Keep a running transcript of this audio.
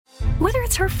Whether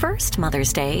it's her first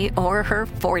Mother's Day or her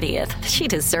 40th, she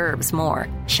deserves more.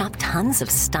 Shop tons of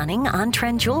stunning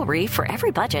on-trend jewelry for every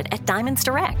budget at Diamonds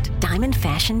Direct. Diamond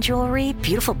fashion jewelry,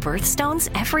 beautiful birthstones,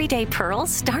 everyday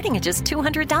pearls starting at just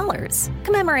 $200.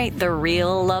 Commemorate the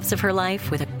real loves of her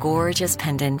life with a gorgeous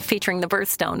pendant featuring the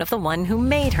birthstone of the one who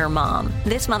made her mom.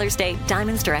 This Mother's Day,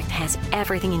 Diamonds Direct has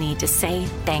everything you need to say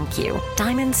thank you.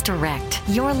 Diamonds Direct.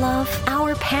 Your love,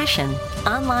 our passion.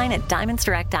 Online at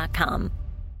diamondsdirect.com.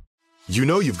 You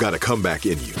know you've got a comeback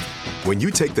in you. When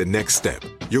you take the next step,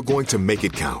 you're going to make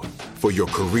it count. For your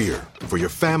career, for your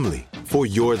family, for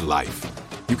your life.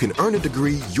 You can earn a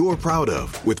degree you're proud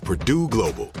of with Purdue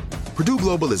Global. Purdue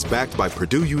Global is backed by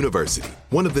Purdue University,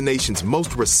 one of the nation's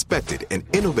most respected and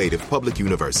innovative public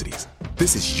universities.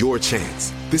 This is your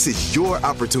chance. This is your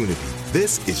opportunity.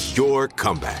 This is your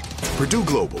comeback. Purdue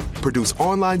Global, Purdue's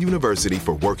online university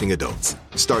for working adults.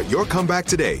 Start your comeback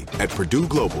today at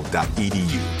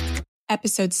purdueglobal.edu.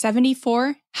 Episode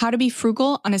 74, How to Be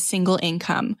Frugal on a Single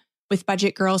Income, with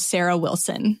budget girl Sarah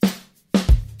Wilson.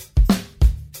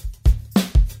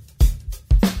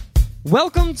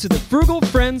 Welcome to the Frugal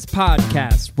Friends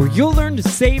Podcast, where you'll learn to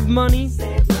save money,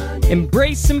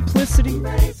 embrace simplicity,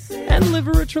 and live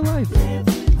a richer life.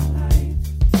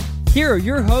 Here are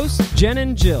your hosts, Jen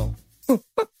and Jill.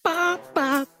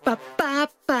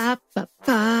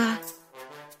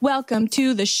 Welcome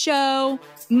to the show.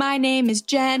 My name is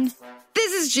Jen.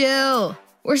 This is Jill.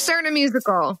 We're starting a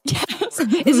musical. Yes.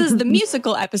 This is the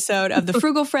musical episode of the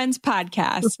Frugal Friends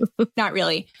Podcast. Not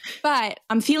really, but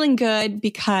I'm feeling good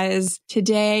because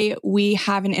today we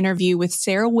have an interview with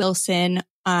Sarah Wilson,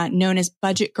 known as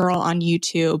Budget Girl on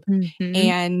YouTube. Mm-hmm.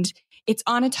 And it's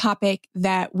on a topic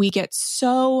that we get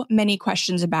so many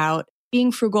questions about: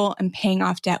 being frugal and paying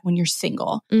off debt when you're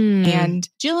single. And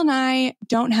Jill and I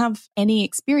don't have any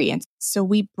experience. So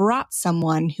we brought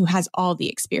someone who has all the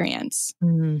experience.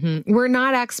 Mm-hmm. We're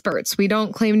not experts. We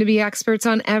don't claim to be experts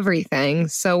on everything.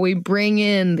 So we bring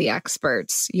in the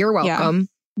experts. You're welcome. Yeah.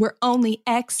 We're only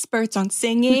experts on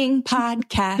singing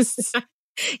podcasts.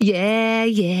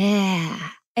 Yeah.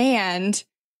 And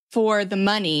for the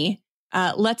money,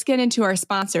 let's get into our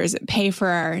sponsors that pay for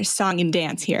our song and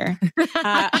dance here.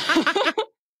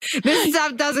 This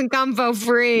stuff doesn't come for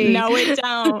free. No, it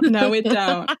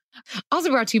don't. Also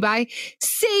brought to you by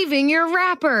Saving Your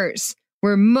Wrappers.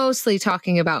 We're mostly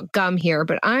talking about gum here,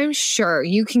 but I'm sure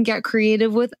you can get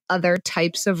creative with other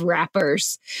types of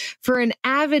wrappers. For an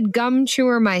avid gum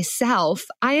chewer myself,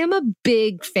 I am a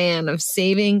big fan of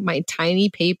saving my tiny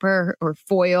paper or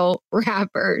foil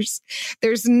wrappers.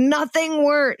 There's nothing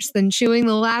worse than chewing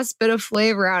the last bit of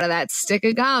flavor out of that stick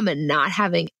of gum and not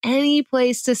having any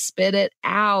place to spit it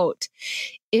out.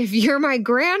 If you're my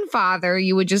grandfather,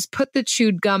 you would just put the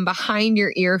chewed gum behind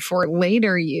your ear for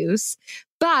later use.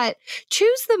 But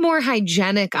choose the more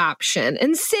hygienic option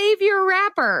and save your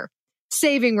wrapper.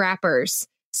 Saving wrappers,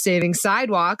 saving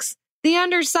sidewalks, the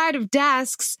underside of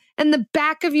desks, and the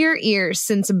back of your ears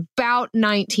since about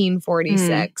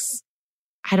 1946.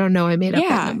 I don't know. I made up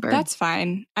that number. That's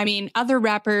fine. I mean, other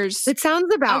rappers. It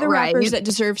sounds about right. Other rappers that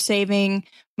deserve saving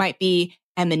might be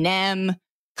Eminem,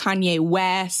 Kanye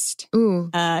West,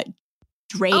 Drake,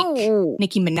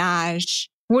 Nicki Minaj.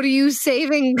 What are you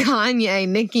saving Kanye,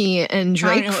 Nicki, and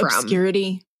Drake from?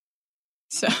 Obscurity.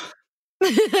 So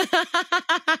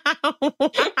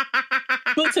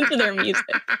listen to their music.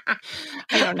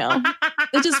 I don't know.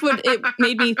 It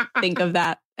made me think of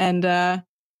that. And,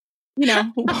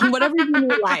 whatever you do in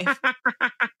your life,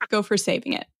 go for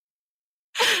saving it.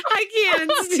 I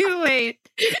can't. It's too late.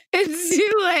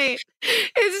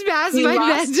 It's past my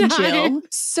bedtime. Jill.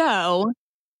 So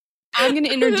I'm going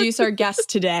to introduce our guest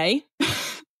today.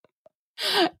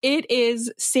 It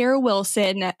is Sarah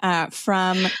Wilson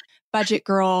from Budget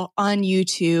Girl on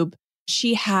YouTube.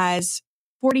 She has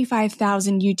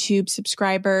 45,000 YouTube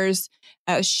subscribers.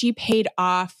 She paid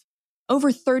off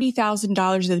over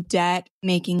 $30,000 of debt,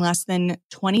 making less than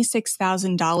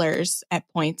 $26,000 at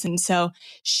points. And so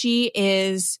she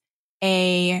is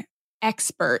an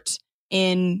expert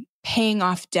in paying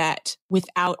off debt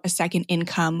without a second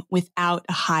income, without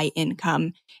a high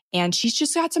income. And she's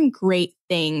just got some great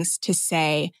things to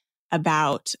say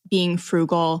about being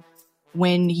frugal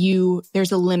when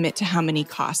there's a limit to how many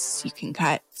costs you can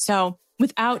cut. So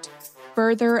without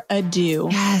further ado,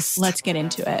 let's get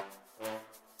into it.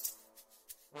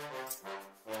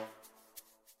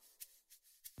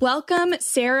 Welcome,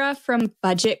 Sarah from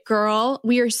Budget Girl.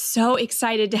 We are so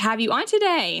excited to have you on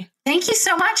today. Thank you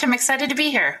so much. I'm excited to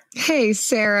be here. Hey,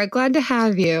 Sarah. Glad to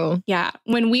have you. Yeah.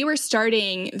 When we were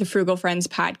starting the Frugal Friends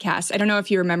podcast, I don't know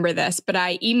if you remember this, but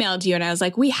I emailed you and I was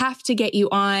like, we have to get you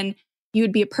on. You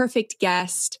would be a perfect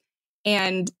guest.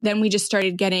 And then we just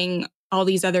started getting all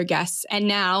these other guests. And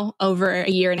now, over a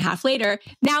year and a half later,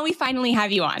 now we finally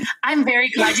have you on. I'm very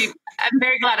glad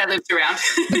I looped around.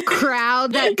 The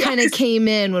crowd that kind of came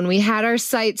in when we had our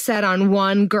sight set on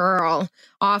one girl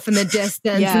off in the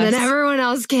distance. Yes. And then everyone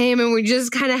else came and we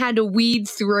just kind of had to weed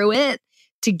through it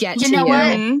to get to You know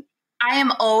you. what? I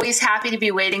am always happy to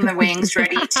be waiting the wings,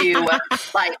 ready to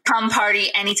come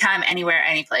party anytime, anywhere,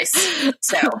 any place.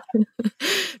 So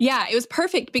Yeah, it was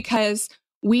perfect because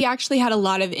we actually had a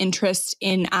lot of interest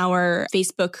in our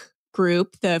Facebook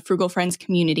group, the Frugal Friends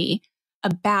community,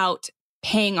 about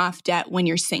paying off debt when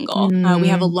you're single. We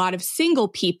have a lot of single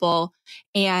people,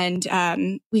 and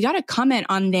we got a comment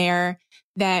on there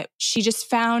that she just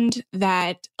found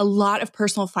that a lot of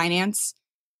personal finance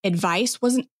advice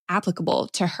wasn't applicable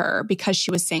to her because she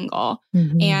was single.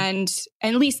 And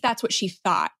at least that's what she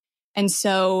thought. And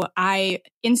so I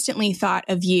instantly thought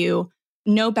of you,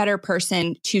 no better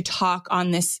person to talk on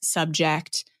this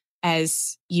subject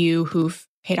as you who've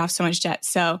paid off so much debt.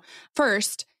 So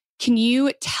first, can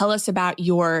you tell us about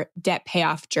your debt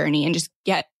payoff journey and just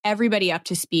get everybody up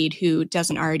to speed who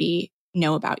doesn't already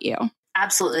know about you?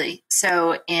 absolutely.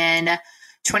 So in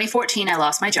 2014, I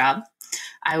lost my job.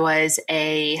 I was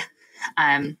a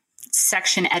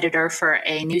section editor for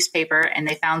a newspaper, and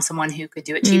they found someone who could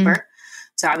do it cheaper.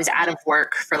 So I was out of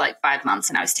work for like 5 months,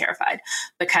 and I was terrified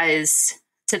because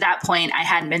to that point, I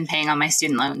hadn't been paying on my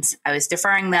student loans. I was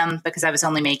deferring them because I was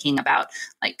only making about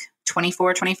like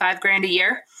 24, 25 grand a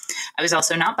year. I was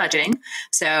also not budgeting,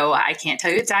 so I can't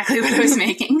tell you exactly what I was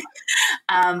making.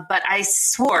 But I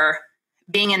swore,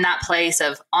 being in that place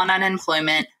of on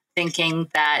unemployment, thinking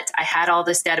that I had all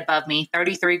this debt above me,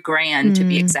 33 grand to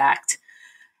be exact.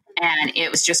 And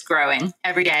it was just growing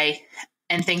every day,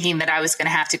 and thinking that I was going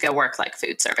to have to go work like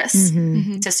food service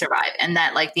to survive. And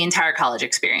that like the entire college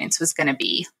experience was going to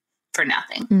be for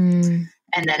nothing.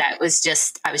 And that I was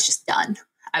just done.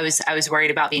 I was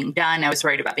worried about being done. I was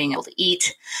worried about being able to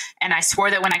eat. And I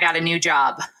swore that when I got a new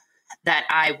job that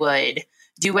I would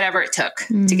do whatever it took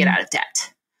to get out of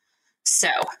debt. So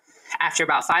after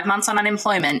about 5 months on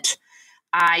unemployment,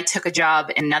 I took a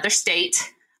job in another state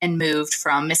and moved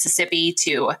from Mississippi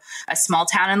to a small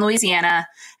town in Louisiana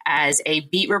as a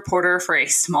beat reporter for a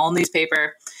small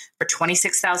newspaper for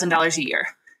 $26,000 a year.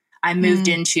 I moved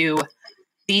into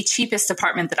the cheapest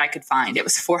apartment that I could find. It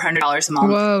was $400 a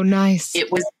month. Whoa, nice.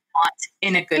 It was not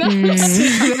in a good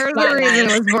place. There's a reason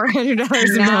it was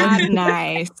 $400 a month.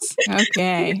 Nice.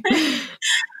 Okay.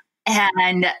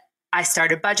 And I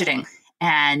started budgeting,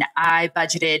 and I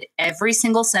budgeted every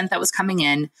single cent that was coming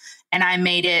in, and I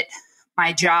made it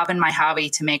my job and my hobby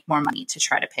to make more money to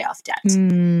try to pay off debt.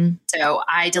 So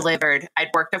I delivered. I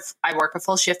work a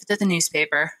full shift at the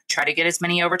newspaper, try to get as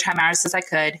many overtime hours as I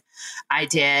could. I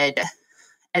did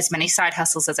as many side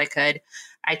hustles as I could.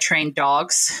 I trained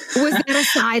dogs. Was that a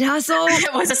side hustle?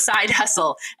 It was a side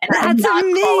hustle. And That's I'm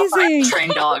not qualified amazing. to train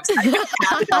dogs. I don't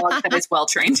have a dog that is well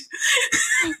trained.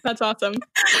 That's awesome.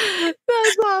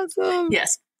 That's awesome.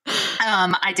 Yes.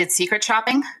 I did secret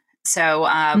shopping. So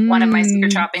one of my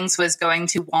secret shoppings was going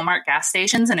to Walmart gas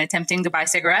stations and attempting to buy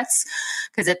cigarettes.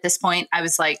 Because at this point, I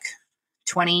was like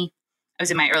 20. I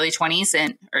was in my early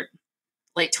 20s or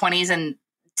late 20s and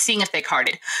seeing if they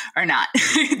carded or not.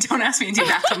 Don't ask me to do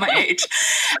math on my age.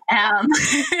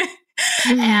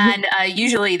 And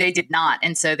usually they did not.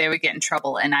 And so they would get in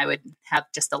trouble, and I would have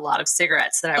just a lot of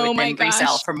cigarettes that I would then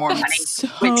resell for more money, so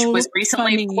which was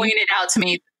recently funny. pointed out to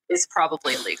me is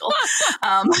probably illegal.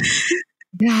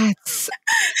 That's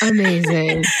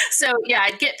amazing. So yeah,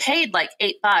 I'd get paid like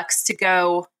 $8 to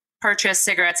go purchase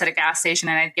cigarettes at a gas station,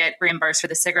 and I'd get reimbursed for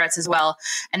the cigarettes as well.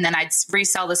 And then I'd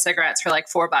resell the cigarettes for like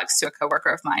 $4 to a coworker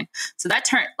of mine. So that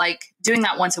turned like doing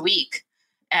that once a week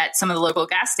at some of the local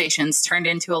gas stations turned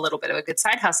into a little bit of a good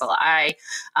side hustle. I,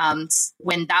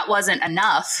 when that wasn't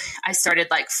enough, I started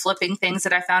like flipping things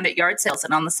that I found at yard sales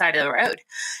and on the side of the road.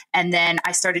 And then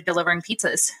I started delivering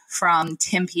pizzas from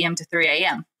 10 p.m. to 3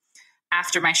 a.m.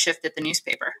 after my shift at the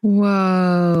newspaper.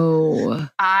 Whoa.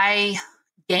 I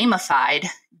gamified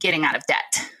getting out of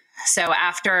debt. So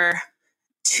after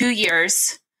 2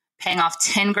 years, paying off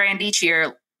 10 grand each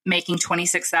year, making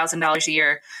 $26,000 a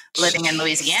year, living in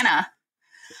Louisiana,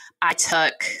 I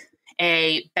took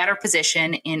a better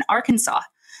position in Arkansas.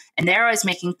 And there I was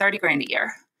making 30 grand a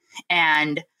year.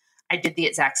 And I did the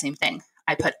exact same thing.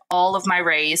 I put all of my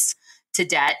raise to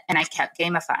debt, and I kept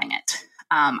gamifying it.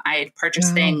 I had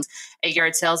purchased things at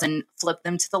yard sales and flipped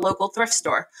them to the local thrift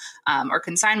store or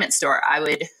consignment store.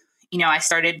 I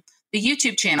started the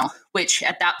YouTube channel, which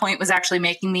at that point was actually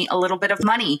making me a little bit of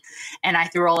money. And I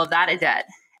threw all of that at debt.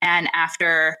 And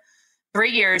after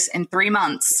 3 years and 3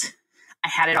 months, I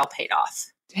had it all paid off.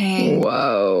 Dang.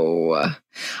 Whoa.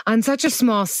 On such a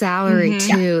small salary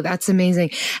too. That's amazing.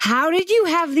 How did you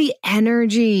have the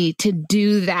energy to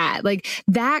do that? Like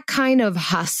that kind of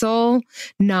hustle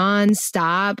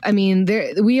nonstop. I mean,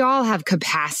 we all have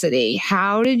capacity.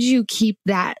 How did you keep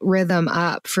that rhythm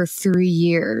up for 3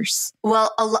 years?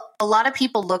 Well, a lot of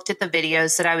people looked at the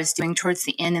videos that I was doing towards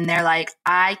the end and they're like,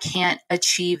 I can't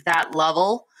achieve that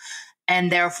level. And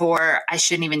therefore, I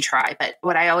shouldn't even try. But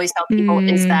what I always tell people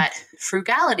is that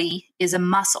frugality is a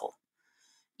muscle.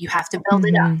 You have to build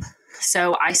it up.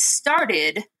 So I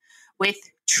started with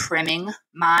trimming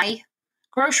my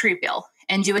grocery bill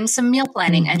and doing some meal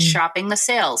planning and shopping the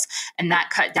sales. And that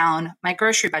cut down my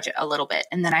grocery budget a little bit.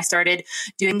 And then I started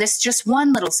doing this just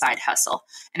one little side hustle.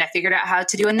 And I figured out how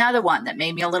to do another one that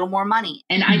made me a little more money.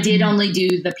 And I did only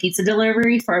do the pizza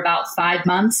delivery for about 5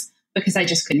 months because I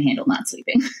just couldn't handle not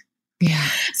sleeping. Yeah.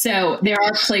 So there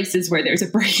are places where there's a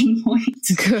breaking point.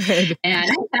 Good.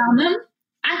 And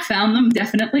I found them,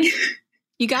 definitely.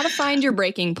 You got to find your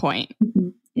breaking point.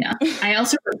 Yeah. I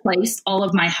also replaced all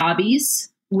of my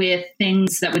hobbies with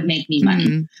things that would make me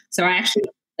money. So I actually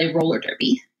play roller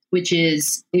derby, which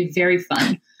is a very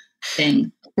fun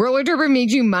thing. Roller derby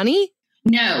made you money?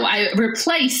 No, I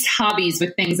replaced hobbies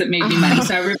with things that made me money.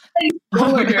 So I replaced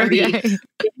roller derby. Okay.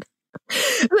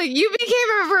 Like you became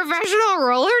a professional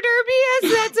roller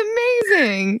derbyist? That's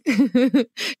amazing.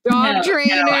 Dog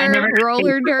trainer,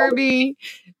 roller derby,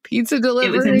 pizza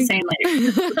delivery. It was insane.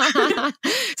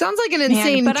 Sounds like an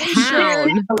insane but town.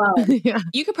 I'm sure Yeah.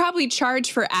 you could probably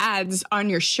charge for ads on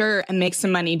your shirt and make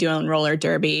some money doing roller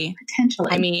derby. Potentially.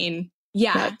 I mean,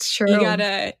 yeah, That's true. You got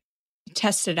to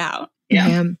test it out.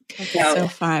 Yeah. It's so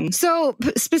fun. So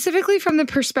specifically from the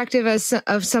perspective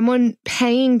of someone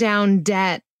paying down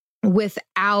debt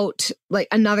without like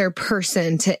another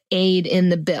person to aid in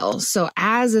the bill. So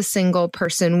as a single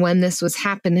person, when this was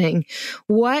happening,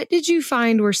 what did you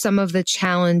find were some of the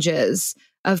challenges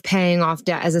of paying off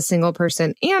debt as a single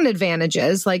person and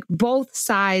advantages, like both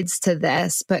sides to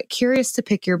this, but curious to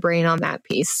pick your brain on that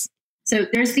piece. So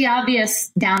there's the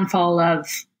obvious downfall of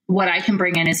what I can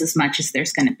bring in is as much as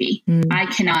there's going to be. I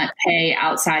cannot pay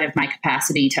outside of my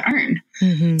capacity to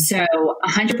earn. So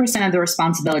 100% of the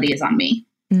responsibility is on me.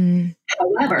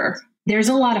 However, there's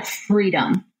a lot of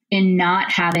freedom in not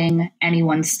having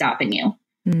anyone stopping you.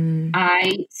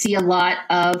 I see a lot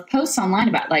of posts online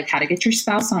about like how to get your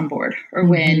spouse on board or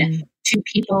when two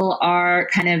people are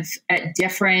kind of at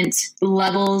different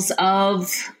levels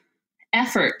of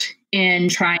effort in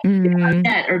trying to get out of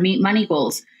debt or meet money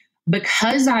goals.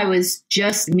 Because I was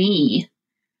just me,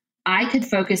 I could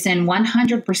focus in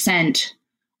 100%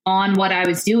 on what I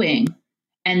was doing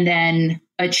and then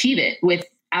achieve it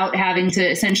without having to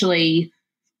essentially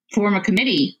form a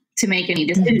committee to make any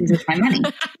decisions with my money.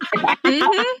 If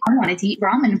I wanted to eat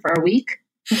ramen for a week,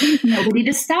 there's nobody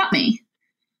to stop me.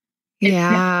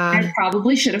 Yeah. I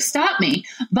probably should have stopped me,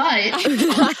 but I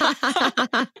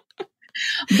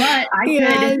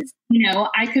could,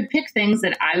 I could pick things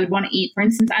that I would want to eat. For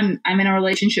instance, I'm in a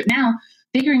relationship now.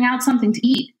 Figuring out something to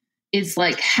eat is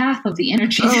like half of the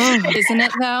energy. Isn't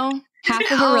it though?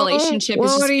 Half of a relationship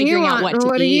is just figuring out what to eat.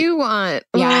 What do you want?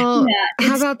 Yeah. Well,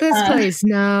 how about this place?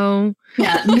 No.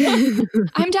 Yeah.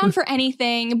 I'm down for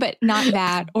anything, but not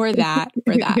that or that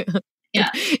or that. Yeah.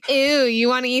 Ew, you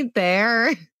want to eat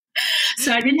there?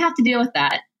 So I didn't have to deal with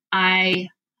that. I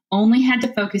only had to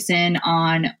focus in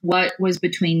on what was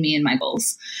between me and my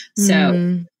goals.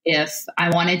 So if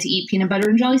I wanted to eat peanut butter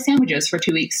and jelly sandwiches for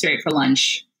 2 weeks straight for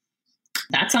lunch,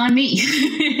 that's on me.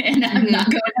 And I'm not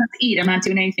going out to eat. I'm not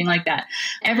doing anything like that.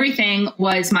 Everything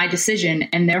was my decision.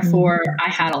 And therefore I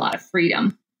had a lot of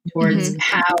freedom towards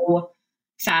how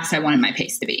fast I wanted my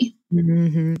pace to be.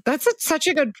 That's such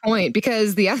a good point,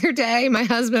 because the other day, my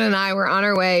husband and I were on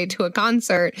our way to a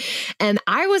concert and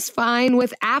I was fine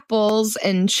with apples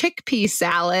and chickpea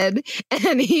salad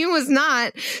and he was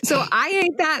not. So I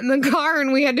ate that in the car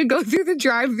and we had to go through the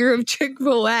drive-thru of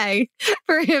Chick-fil-A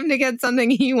for him to get something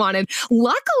he wanted.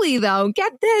 Luckily, though,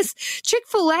 get this,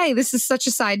 Chick-fil-A, this is such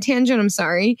a side tangent, I'm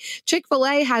sorry.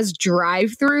 Chick-fil-A has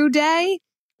drive-thru day.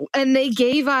 And they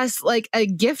gave us like a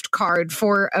gift card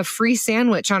for a free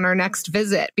sandwich on our next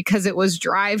visit because it was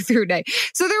drive-through day.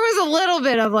 So there was a little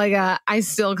bit of like I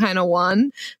still kind of won,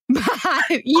 but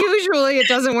usually it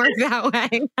doesn't work that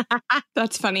way.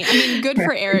 That's funny. I mean, good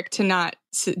for Eric to not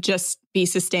just be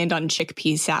sustained on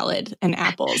chickpea salad and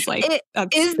apples. Like,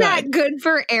 is that good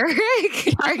for Eric?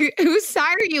 Whose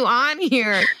side are you on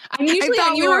here? I'm usually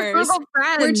on yours.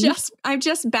 I'm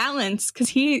just balanced because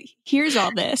he hears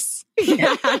all this.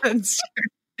 Yeah, that's true.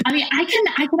 I mean, I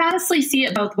can honestly see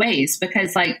it both ways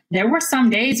because like there were some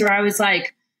days where I was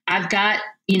like, I've got,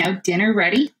 dinner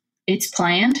ready. It's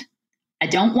planned. I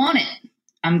don't want it.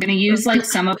 I'm going to use like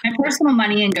some of my personal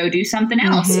money and go do something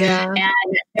else. Yeah.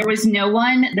 And there was no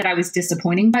one that I was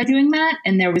disappointing by doing that.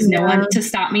 And there was no one to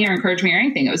stop me or encourage me or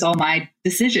anything. It was all my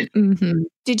decision. Mm-hmm.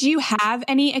 Did you have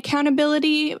any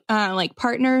accountability, like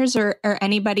partners or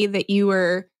anybody that you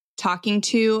were talking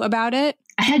to about it?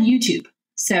 I had YouTube.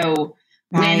 So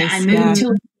when I moved to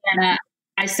Louisiana,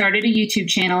 I started a YouTube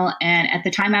channel. And at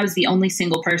the time I was the only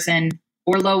single person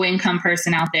or low income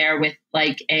person out there with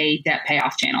like a debt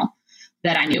payoff channel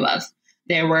that I knew of.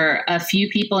 There were a few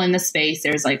people in the space.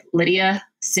 There was like Lydia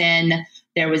Sin.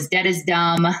 There was Debt is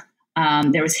Dumb.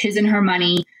 There was His and Her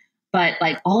Money. But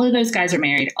like all of those guys are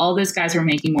married. All those guys were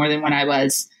making more than what I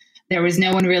was. There was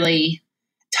no one really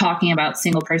talking about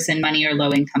single person money or low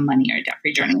income money or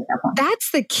debt-free journey at that point.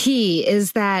 That's the key,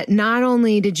 is that not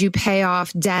only did you pay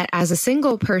off debt as a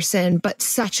single person, but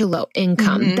such a low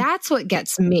income. Mm-hmm. That's what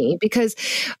gets me, because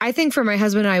I think for my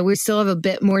husband and I, we still have a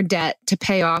bit more debt to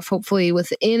pay off. Hopefully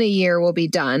within a year we'll be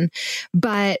done.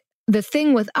 But the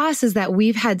thing with us is that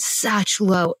we've had such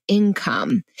low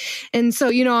income. And so,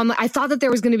 I thought that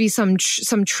there was going to be some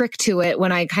trick to it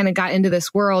when I kind of got into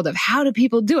this world of how do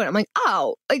people do it? I'm like,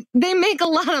 they make a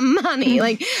lot of money.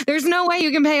 Like there's no way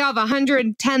you can pay off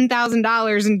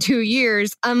 $110,000 in 2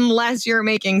 years unless you're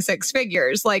making six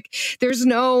figures. Like there's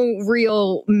no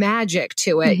real magic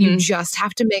to it. Mm-hmm. You just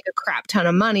have to make a crap ton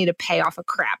of money to pay off a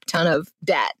crap ton of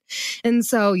debt. And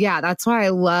so, that's why I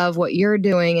love what you're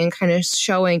doing and kind of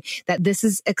showing that this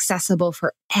is accessible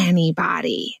for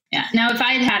anybody. Yeah. Now, if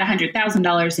I had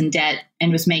 $100,000 in debt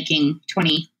and was making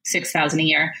 $26,000 a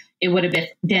year, it would have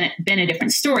been a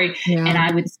different story, and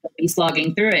I would still be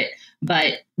slogging through it.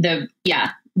 But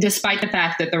despite the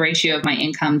fact that the ratio of my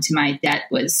income to my debt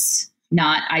was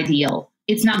not ideal,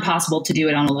 it's not possible to do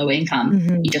it on a low income.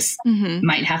 Mm-hmm. You just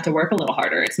might have to work a little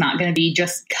harder. It's not going to be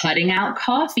just cutting out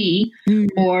coffee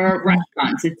or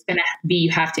restaurants. It's going to be,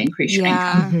 you have to increase your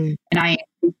income. Mm-hmm. And I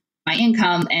increased my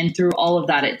income and through all of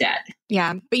that at debt.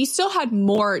 Yeah. But you still had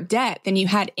more debt than you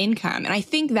had income. And I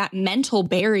think that mental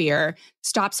barrier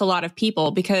stops a lot of people,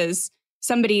 because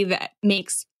somebody that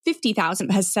makes $50,000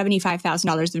 but has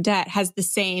 $75,000 of debt has the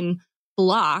same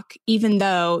block, even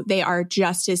though they are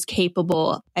just as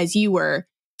capable as you were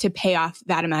to pay off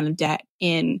that amount of debt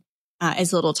in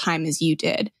as little time as you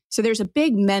did. So there's a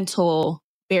big mental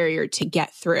barrier to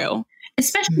get through.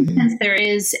 Especially since there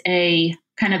is a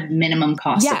kind of minimum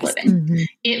cost of living. Mm-hmm.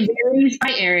 It varies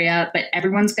by area, but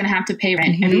everyone's going to have to pay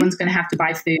rent. Mm-hmm. Everyone's going to have to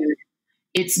buy food.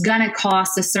 It's going to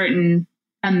cost a certain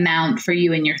amount for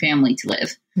you and your family to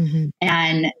live. Mm-hmm.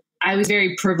 And I was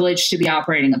very privileged to be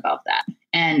operating above that.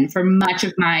 And for much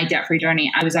of my debt-free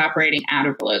journey, I was operating at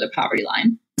or below the poverty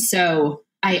line. So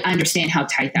I understand how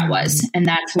tight that was. And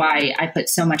that's why I put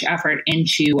so much effort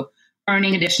into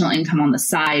earning additional income on the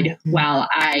side while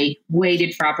I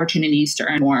waited for opportunities to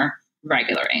earn more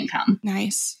regular income.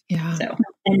 Nice. Yeah. So,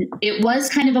 and it was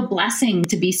kind of a blessing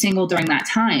to be single during that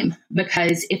time,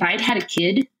 because if I'd had a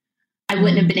kid, I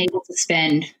wouldn't have been able to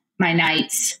spend my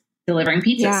nights delivering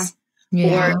pizzas.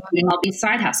 Or doing all these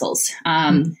side hustles,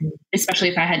 especially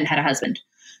if I hadn't had a husband.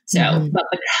 So, but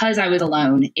because I was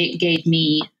alone, it gave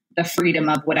me the freedom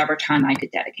of whatever time I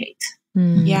could dedicate.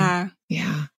 Mm-hmm. Yeah.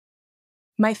 Yeah.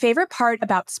 My favorite part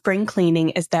about spring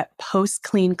cleaning is that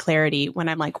post-clean clarity, when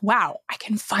I'm like, wow, I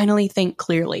can finally think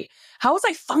clearly. How was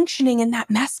I functioning in that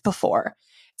mess before?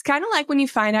 It's kind of like when you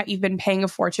find out you've been paying a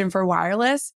fortune for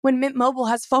wireless when Mint Mobile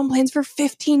has phone plans for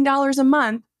 $15 a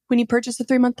month when you purchase a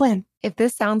 3-month plan. If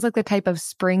this sounds like the type of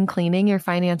spring cleaning your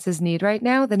finances need right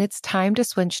now, then it's time to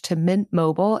switch to Mint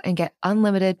Mobile and get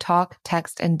unlimited talk,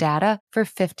 text, and data for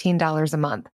 $15 a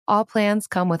month. All plans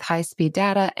come with high-speed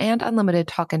data and unlimited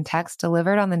talk and text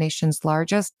delivered on the nation's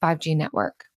largest 5G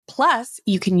network. Plus,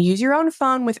 you can use your own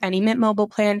phone with any Mint Mobile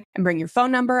plan and bring your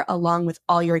phone number along with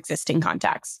all your existing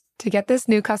contacts. To get this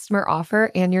new customer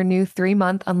offer and your new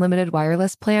 3-month unlimited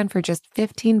wireless plan for just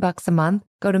 $15 a month,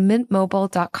 go to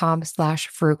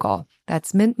mintmobile.com/frugal.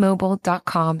 That's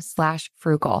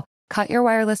mintmobile.com/frugal. Cut your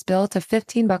wireless bill to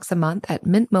 $15 a month at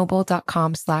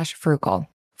mintmobile.com/frugal.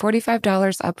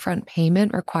 $45 upfront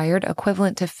payment required,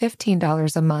 equivalent to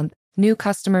 $15 a month. New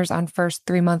customers on first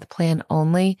 3-month plan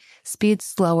only. Speed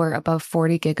slower above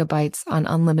 40 gigabytes on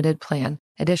unlimited plan.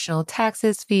 Additional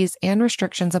taxes, fees, and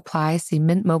restrictions apply. See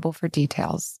Mint Mobile for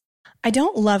details. I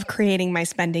don't love creating my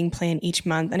spending plan each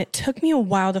month, and it took me a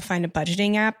while to find a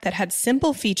budgeting app that had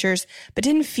simple features but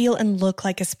didn't feel and look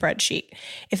like a spreadsheet.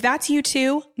 If that's you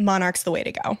too, Monarch's the way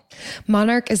to go.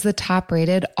 Monarch is the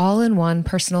top-rated all-in-one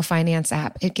personal finance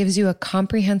app. It gives you a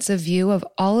comprehensive view of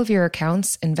all of your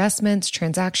accounts, investments,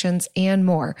 transactions, and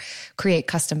more. Create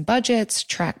custom budgets,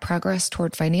 track progress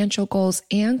toward financial goals,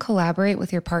 and collaborate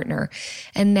with your partner.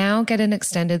 And now get an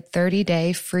extended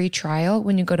 30-day free trial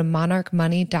when you go to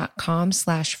monarchmoney.com/frugal.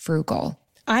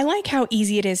 I like how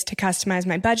easy it is to customize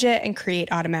my budget and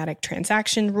create automatic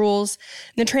transaction rules.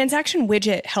 The transaction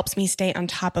widget helps me stay on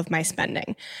top of my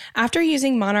spending. After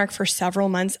using Monarch for several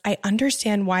months, I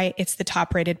understand why it's the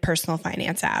top-rated personal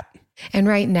finance app. And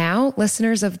right now,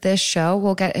 listeners of this show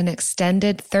will get an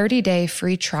extended 30-day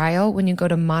free trial when you go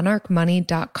to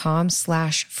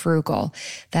monarchmoney.com/frugal.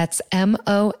 That's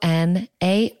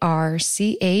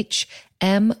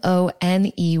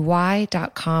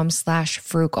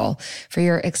monarchmoney.com/frugal. For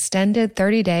your extended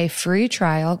 30-day free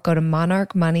trial, go to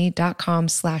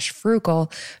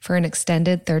monarchmoney.com/frugal for an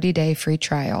extended 30-day free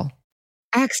trial.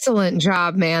 Excellent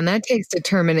job, man. That takes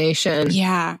determination.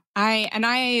 Yeah.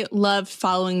 I loved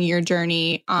following your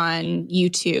journey on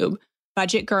YouTube.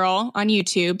 Budget Girl on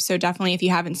YouTube. So definitely, if you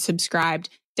haven't subscribed,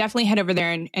 definitely head over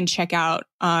there and check out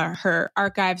her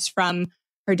archives from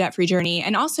her debt-free journey.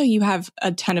 And also you have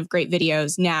a ton of great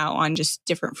videos now on just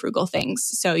different frugal things.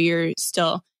 So you're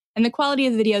still, and the quality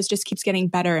of the videos just keeps getting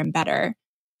better and better.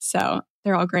 So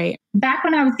they're all great. Back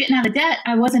when I was getting out of debt,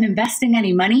 I wasn't investing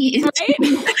any money into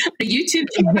the YouTube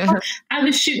channel. I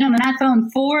was shooting on an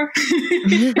iPhone 4.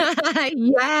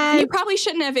 Yeah. You probably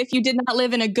shouldn't have if you did not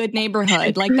live in a good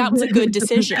neighborhood. Like, that was a good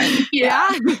decision. Yeah.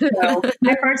 So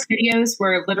my first videos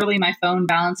were literally my phone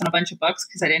balance on a bunch of books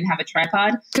because I didn't have a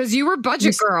tripod. Because you were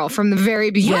Budget Girl from the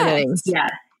very beginning. Yes. Yeah.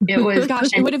 It was, gosh,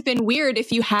 it would have been weird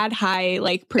if you had high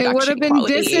production. It would have been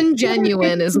quality.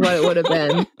 disingenuine is what it would have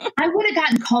been. I would have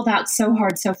gotten called out so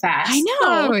hard so fast. I know.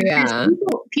 Oh, yeah.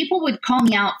 People would call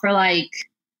me out for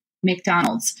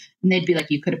McDonald's, and they'd be like,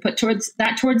 "You could have put towards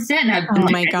debt," and I'd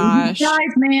be my gosh, guys,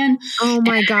 man. Oh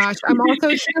my gosh, I'm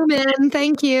also human.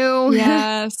 Thank you.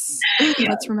 Yes,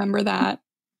 let's remember that.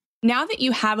 Now that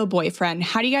you have a boyfriend,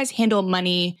 how do you guys handle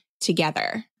money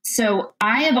together? So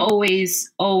I have always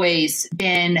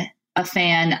been a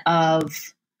fan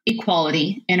of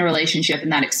equality in a relationship,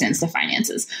 and that extends to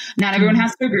finances. Not everyone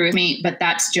has to agree with me, but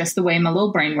that's just the way my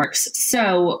little brain works.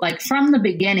 So from the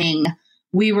beginning,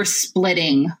 we were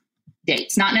splitting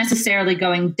dates, not necessarily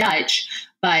going Dutch,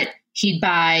 but he'd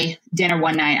buy dinner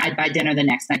one night, I'd buy dinner the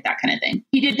next night, that kind of thing.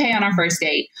 He did pay on our first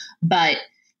date, but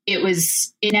it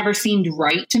never seemed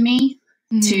right to me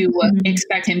to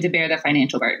expect him to bear the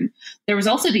financial burden. There was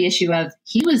also the issue of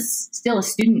he was still a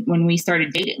student when we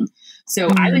started dating. So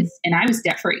I was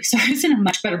debt free. So I was in a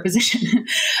much better position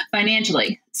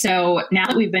financially. So now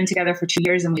that we've been together for 2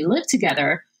 years and we live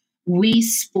together, we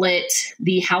split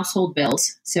the household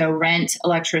bills. So rent,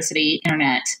 electricity,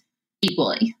 internet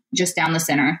equally, just down the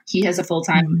center. He has a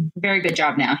full-time, very good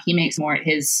job now. He makes more at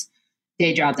his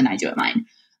day job than I do at mine.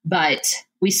 But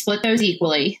we split those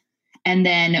equally. And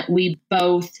then we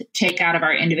both take out of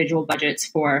our individual budgets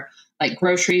for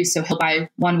groceries. So he'll buy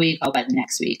one week, I'll buy the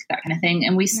next week, that kind of thing.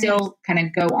 And we still kind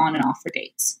of go on and off for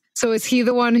dates. So is he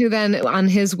the one who then on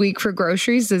his week for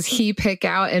groceries, does he pick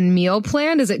out and meal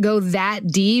plan? Does it go that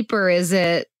deep, or is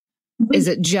it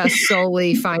just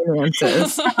solely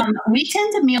finances? We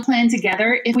tend to meal plan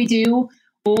together if we do,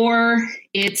 or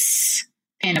it's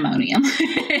pandemonium.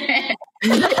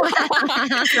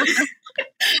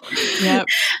 Yep.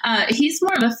 He's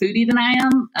more of a foodie than I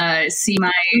am. See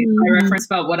my reference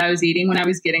about what I was eating when I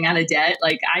was getting out of debt.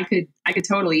 I could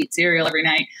totally eat cereal every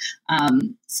night.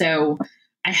 So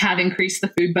I have increased the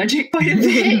food budget quite a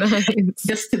bit Nice.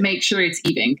 just to make sure it's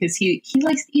even, because he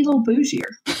likes to eat a little bougier.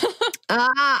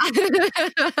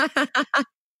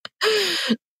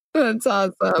 That's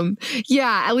awesome.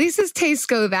 Yeah, at least his tastes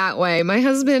go that way. My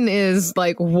husband is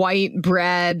white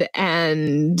bread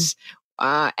and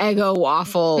Eggo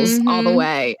waffles all the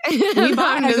way. We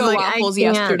bought I'm just Eggo waffles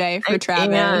yesterday for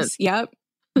Travis. Can't.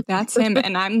 Yep. That's him.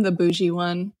 And I'm the bougie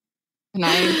one. And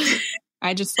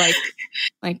I just like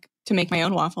to make my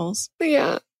own waffles.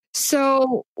 Yeah.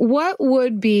 So what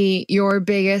would be your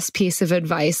biggest piece of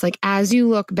advice? As you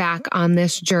look back on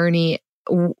this journey,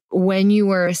 when you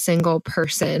were a single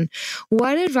person,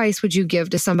 what advice would you give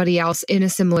to somebody else in a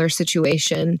similar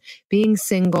situation, being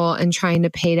single and trying to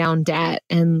pay down debt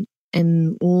and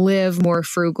live more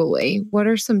frugally? What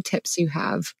are some tips you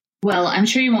have? Well, I'm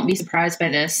sure you won't be surprised by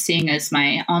this, seeing as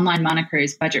my online moniker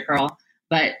is Budget Girl,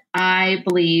 but I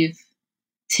believe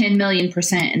 10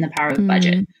 million% in the power of the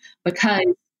budget, because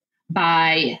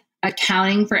by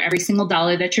accounting for every single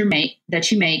dollar that you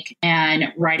make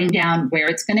and writing down where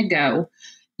it's going to go,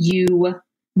 you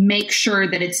make sure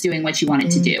that it's doing what you want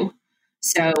it to do.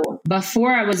 So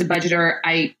before I was a budgeter,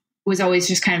 I was always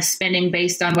just kind of spending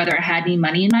based on whether I had any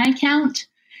money in my account.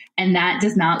 And that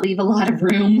does not leave a lot of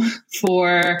room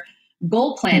for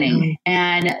goal planning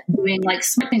and doing like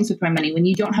smart things with my money. When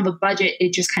you don't have a budget,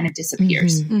 it just kind of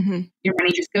disappears. Your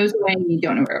money just goes away and you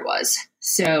don't know where it was.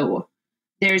 So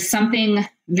there's something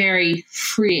very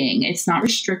freeing. It's not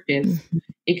restrictive.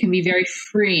 It can be very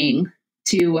freeing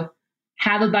to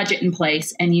have a budget in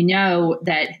place. And you know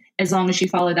that as long as you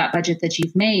follow that budget that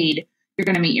you've made, you're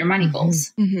going to meet your money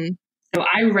goals. So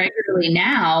I regularly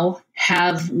now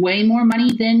have way more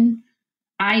money than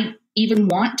I even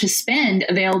want to spend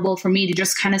available for me to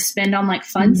just kind of spend on like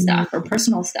fun stuff or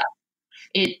personal stuff.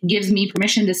 It gives me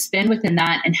permission to spend within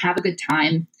that and have a good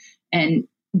time and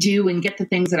do and get the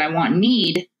things that I want and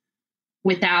need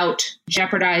without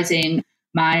jeopardizing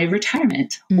my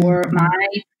retirement or my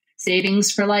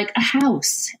savings for like a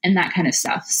house and that kind of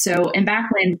stuff. So, and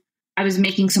back when I was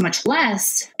making so much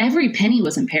less, every penny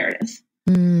was imperative.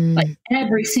 Like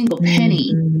every single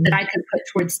penny that I could put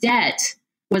towards debt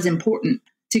was important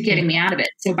to getting me out of it.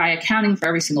 So by accounting for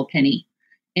every single penny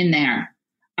in there,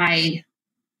 I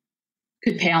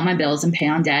could pay all my bills and pay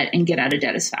on debt and get out of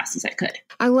debt as fast as I could.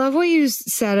 I love what you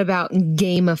said about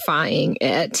gamifying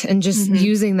it and just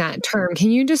using that term.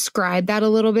 Can you describe that a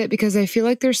little bit? Because I feel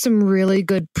like there's some really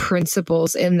good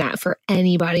principles in that for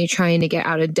anybody trying to get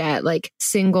out of debt, like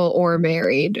single or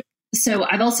married. So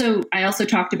I also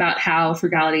talked about how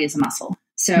frugality is a muscle.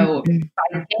 So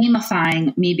by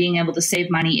gamifying me being able to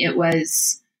save money, it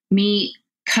was me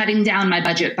cutting down my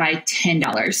budget by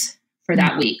 $10 for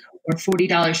that week or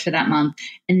 $40 for that month,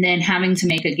 and then having to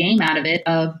make a game out of it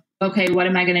of, okay, what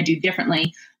am I going to do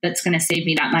differently that's going to save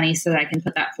me that money so that I can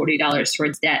put that $40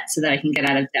 towards debt so that I can get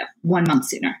out of debt 1 month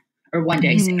sooner or 1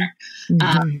 day sooner.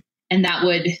 And that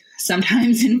would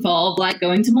sometimes involve like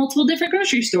going to multiple different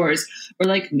grocery stores or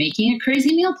like making a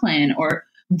crazy meal plan or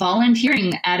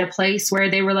volunteering at a place where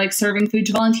they were like serving food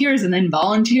to volunteers and then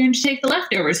volunteering to take the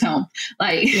leftovers home.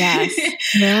 Like,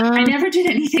 I never did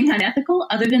anything unethical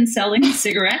other than selling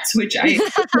cigarettes, which I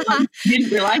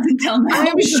didn't realize until now.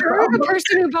 I'm sure the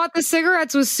person who bought the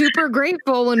cigarettes was super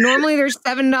grateful when normally they're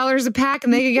 $7 a pack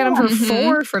and they could get them for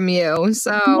 $4 from you.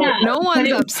 So no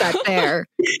one's upset there.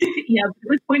 Yeah, it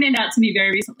was pointed out to me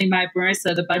very recently by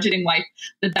Marissa, the budgeting wife,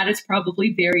 that is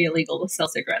probably very illegal to sell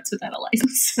cigarettes without a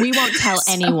license. We won't tell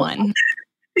anyone.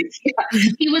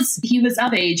 He was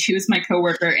of age. He was my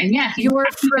coworker, and your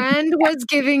friend was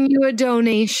giving you a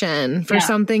donation for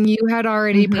something you had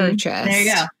already purchased. There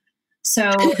you go.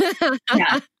 So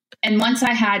and once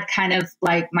I had kind of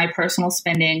like my personal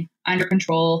spending under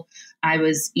control, I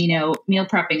was meal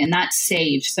prepping, and that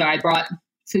saved. So I brought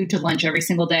food to lunch every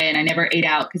single day, and I never ate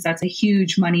out because that's a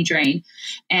huge money drain.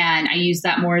 And I used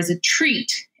that more as a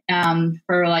treat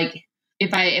for like.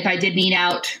 If I did eat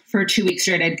out for 2 weeks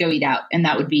straight, I'd go eat out, and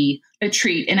that would be a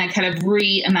treat. And I kind of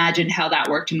reimagined how that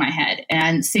worked in my head.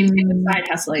 And same thing with side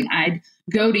hustling. I'd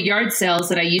go to yard sales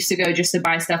that I used to go just to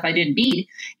buy stuff I didn't need.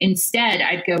 Instead,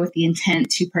 I'd go with the intent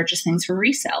to purchase things for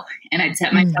resale. And I'd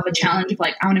set myself a challenge of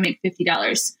like, I want to make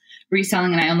 $50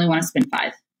 reselling, and I only want to spend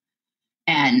 $5.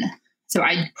 And so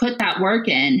I put that work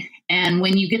in. And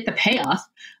when you get the payoff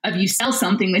of you sell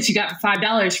something that you got for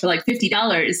 $5 for like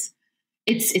 $50,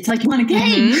 it's like you won a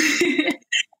game.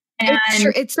 And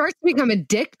it starts to become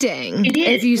addicting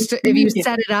if you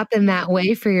set it up in that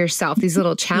way for yourself, these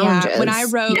little challenges. Yeah, when I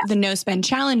wrote the No Spend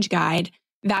Challenge Guide,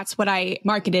 that's what I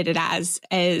marketed it as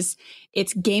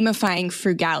it's gamifying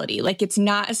frugality. Like it's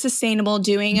not a sustainable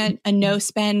doing a no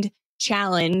spend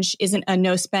challenge isn't a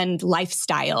no spend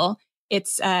lifestyle.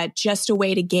 It's just a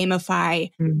way to gamify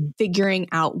figuring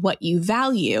out what you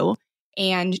value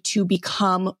and to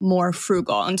become more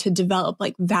frugal and to develop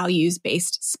like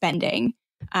values-based spending.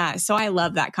 So I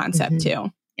love that concept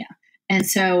too. Yeah. And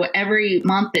so every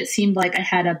month it seemed like I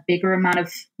had a bigger amount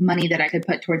of money that I could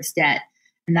put towards debt.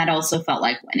 And that also felt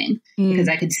like winning because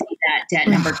I could see that debt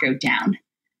number go down.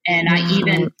 And I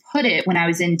even put it when I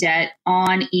was in debt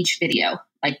on each video.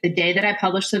 Like the day that I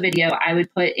published the video, I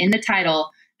would put in the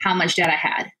title how much debt I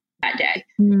had that day.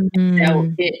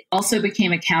 So it also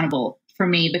became accountable for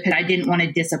me because I didn't want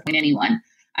to disappoint anyone.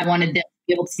 I wanted them to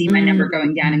be able to see my number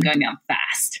going down and going down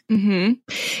fast. Mm-hmm.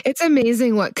 It's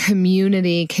amazing what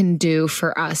community can do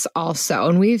for us also.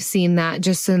 And we've seen that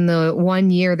just in the 1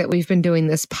 year that we've been doing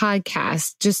this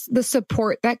podcast, just the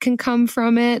support that can come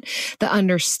from it, the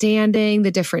understanding,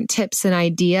 the different tips and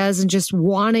ideas, and just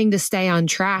wanting to stay on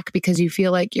track because you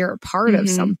feel like you're a part of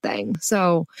something.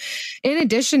 So in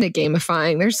addition to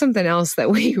gamifying, there's something else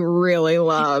that we really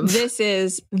love. This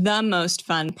is the most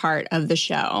fun part of the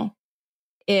show.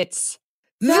 It's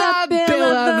the Bill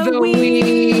of the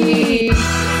Week.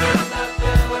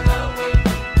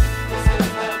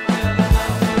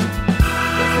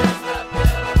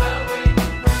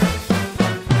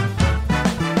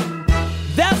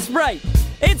 That's right.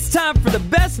 It's time for the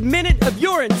best minute of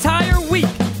your entire week.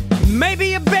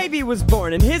 Maybe a baby was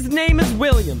born and his name is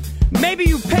William. Maybe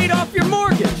you paid off your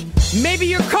mortgage. Maybe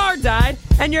your car died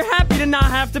and you're happy to not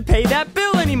have to pay that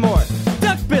bill anymore.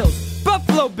 Duck Bills,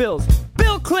 Buffalo Bills,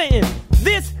 Bill Clinton.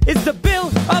 This is the Bill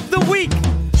of the Week.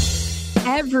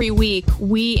 Every week,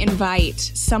 we invite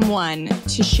someone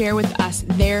to share with us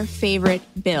their favorite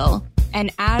bill.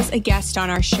 And as a guest on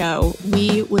our show,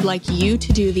 we would like you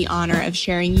to do the honor of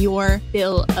sharing your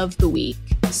Bill of the Week.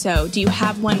 So do you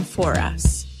have one for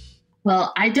us?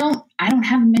 Well, I don't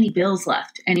have many bills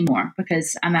left anymore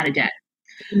because I'm out of debt.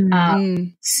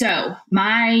 So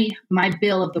my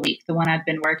bill of the week, the one I've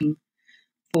been working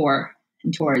for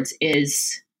and towards,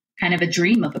 is kind of a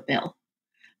dream of a bill.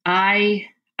 I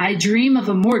dream of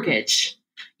a mortgage,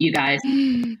 you guys.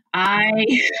 I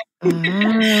have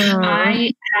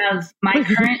my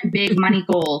current big money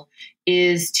goal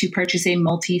is to purchase a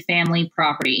multifamily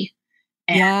property.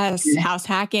 And yes, house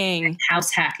hacking. House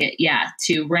hack it, yeah,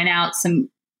 to rent out some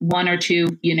 1 or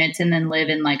 2 units and then live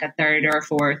in like a third or a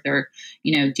fourth or,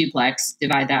 duplex,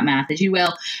 divide that math as you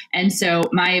will. And so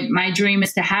my dream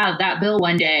is to have that bill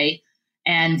one day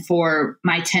and for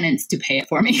my tenants to pay it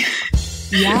for me.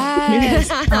 Yes.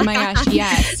 Oh my gosh.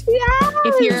 Yes. Yes.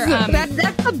 If you're that's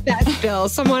the best bill.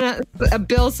 A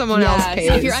bill someone else pays.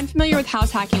 If you're unfamiliar with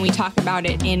house hacking, we talk about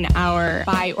it in our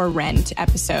buy or rent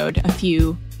episode a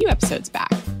few episodes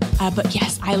back. But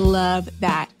yes, I love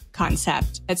that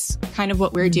concept. It's kind of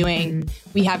what we're doing.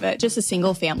 We have just a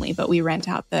single family, but we rent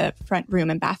out the front room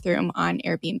and bathroom on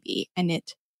Airbnb, and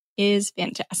it is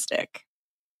fantastic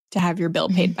to have your bill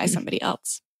paid by somebody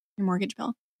else, your mortgage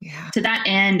bill. Yeah. To that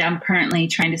end, I'm currently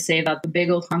trying to save up a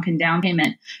big old honking down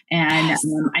payment. And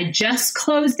I just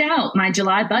closed out my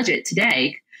July budget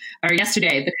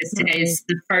yesterday, because today is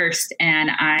the 1st.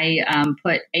 And I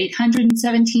put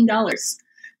 $817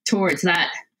 towards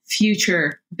that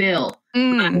future bill.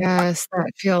 Yes,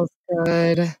 that feels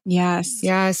good. Yes.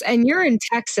 Yes. And you're in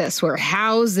Texas where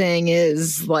housing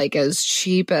is like as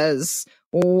cheap as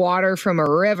water from a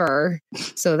river.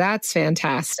 So that's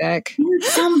fantastic. In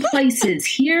some places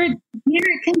here it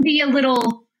can be a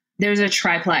little, there's a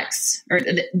triplex or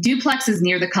the duplexes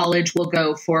near the college will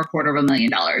go for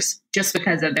 $250,000 just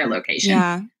because of their location.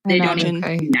 Yeah. They don't even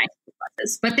do nice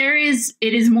duplexes, but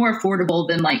it is more affordable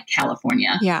than like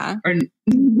California or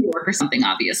New York or something,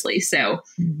 obviously. So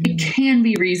it can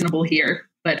be reasonable here,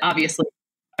 but obviously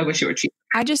I wish it were cheaper.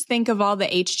 I just think of all the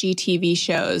HGTV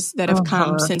shows that have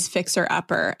come since Fixer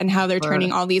Upper and how they're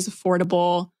turning all these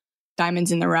affordable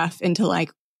diamonds in the rough into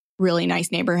like really nice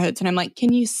neighborhoods. And I'm like,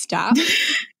 can you stop?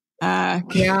 Yeah.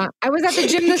 I was at the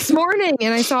gym this morning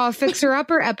and I saw a Fixer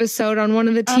Upper episode on one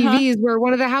of the TVs where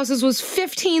one of the houses was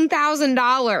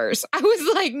 $15,000. I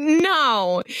was like,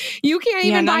 no, you can't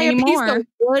even buy a piece of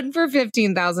wood for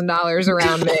 $15,000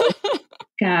 around me.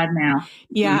 God, now.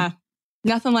 Yeah.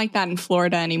 Nothing like that in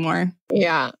Florida anymore.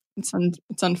 Yeah. It's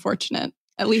unfortunate,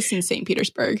 at least in St.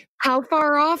 Petersburg. How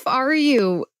far off are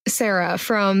you, Sarah,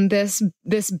 from this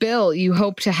bill you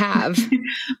hope to have?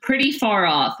 Pretty far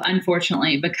off,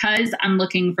 unfortunately, because I'm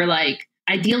looking for like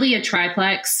ideally a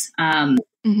triplex. I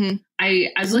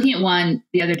was looking at one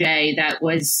the other day that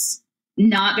was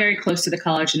not very close to the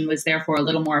college and was therefore a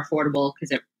little more affordable because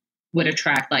it would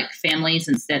attract like families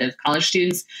instead of college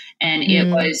students. And it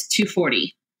was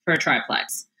 $240,000 for a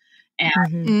triplex.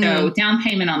 And so down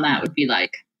payment on that would be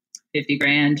like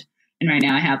 $50,000. And right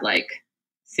now I have like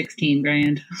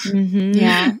 $16,000.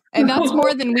 Yeah. And that's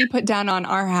more than we put down on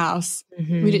our house.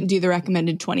 We didn't do the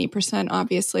recommended 20%,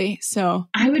 obviously. So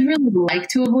I would really like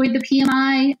to avoid the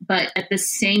PMI, but at the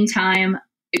same time,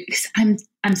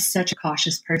 I'm such a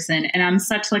cautious person and I'm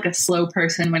such like a slow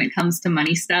person when it comes to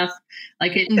money stuff.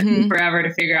 Like it took me forever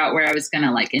to figure out where I was going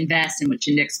to like invest in which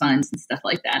index funds and stuff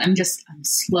like that. I'm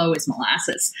slow as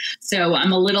molasses. So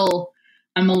I'm a little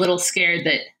scared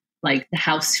that like the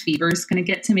house fever is going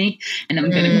to get to me, and I'm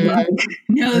going to be like,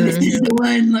 no, this is the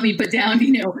one. Let me put down, I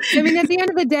mean, at the end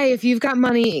of the day, if you've got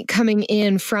money coming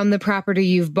in from the property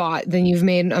you've bought, then you've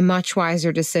made a much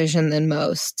wiser decision than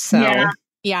most. So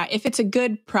yeah, if it's a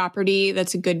good property,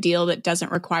 that's a good deal that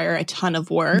doesn't require a ton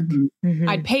of work.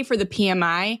 I'd pay for the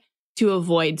PMI to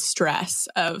avoid stress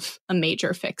of a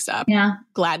major fix-up. Yeah.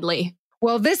 Gladly.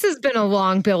 Well, this has been a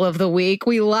long bill of the week.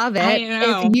 We love it. I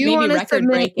know. If you Maybe want to submit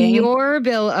record-breaking. your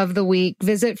bill of the week,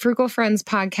 visit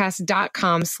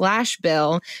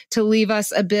frugalfriendspodcast.com/bill to leave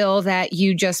us a bill that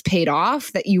you just paid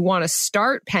off, that you want to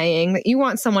start paying, that you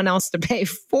want someone else to pay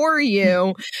for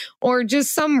you, or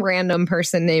just some random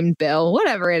person named Bill,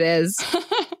 whatever it is.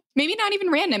 Maybe not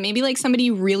even random. Maybe like somebody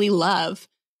you really love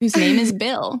whose name is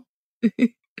Bill.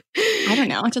 I don't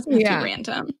know. It doesn't have to be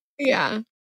random. Yeah.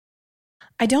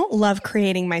 I don't love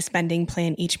creating my spending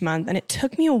plan each month, and it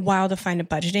took me a while to find a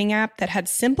budgeting app that had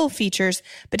simple features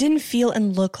but didn't feel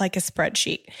and look like a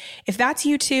spreadsheet. If that's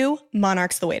you too,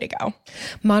 Monarch's the way to go.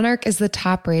 Monarch is the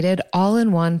top-rated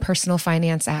all-in-one personal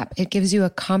finance app. It gives you a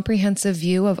comprehensive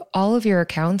view of all of your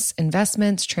accounts,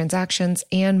 investments, transactions,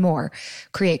 and more.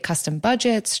 Create custom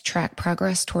budgets, track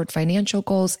progress toward financial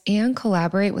goals, and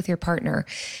collaborate with your partner.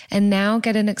 And now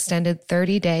get an extended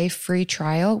 30-day free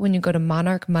trial when you go to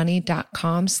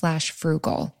monarchmoney.com/frugal.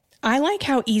 I like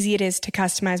how easy it is to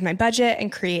customize my budget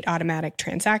and create automatic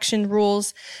transaction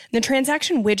rules. The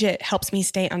transaction widget helps me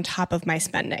stay on top of my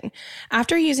spending.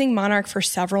 After using Monarch for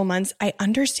several months, I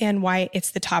understand why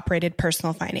it's the top-rated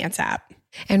personal finance app.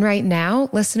 And right now,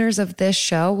 listeners of this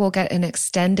show will get an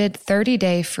extended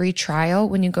 30-day free trial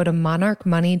when you go to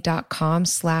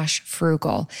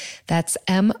monarchmoney.com/frugal. That's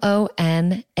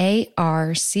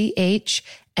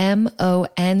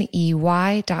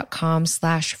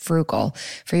monarchmoney.com/frugal.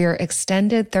 For your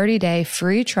extended 30-day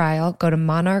free trial, go to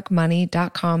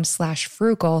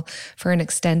monarchmoney.com/frugal for an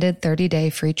extended 30-day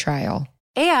free trial.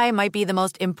 AI might be the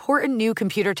most important new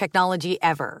computer technology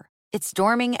ever. It's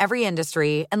storming every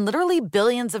industry, and literally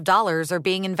billions of dollars are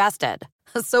being invested.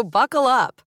 So buckle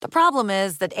up. The problem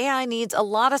is that AI needs a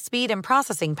lot of speed and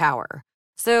processing power.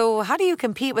 So how do you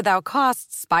compete without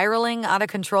costs spiraling out of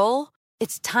control?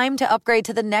 It's time to upgrade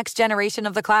to the next generation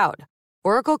of the cloud,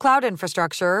 Oracle Cloud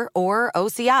Infrastructure, or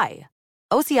OCI.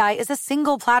 OCI is a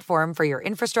single platform for your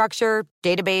infrastructure,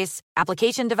 database,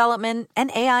 application development,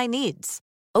 and AI needs.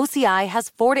 OCI has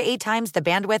 4 to 8 times the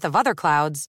bandwidth of other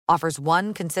clouds, offers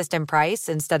one consistent price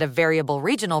instead of variable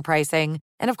regional pricing,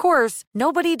 and of course,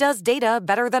 nobody does data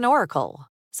better than Oracle.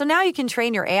 So now you can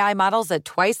train your AI models at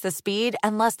twice the speed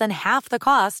and less than half the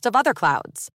cost of other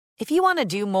clouds. If you want to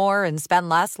do more and spend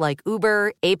less like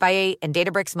Uber, 8x8, and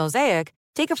Databricks Mosaic,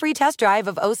 take a free test drive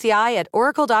of OCI at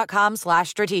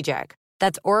oracle.com/strategic.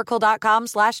 That's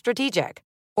oracle.com/strategic.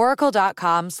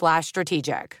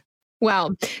 Oracle.com/strategic.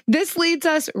 Well, this leads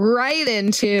us right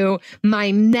into my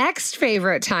next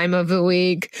favorite time of the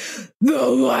week, the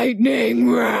lightning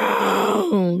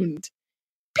round.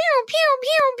 Pew, pew,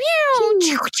 pew,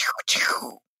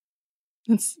 pew.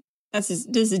 This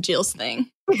is Jill's thing.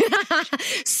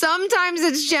 Sometimes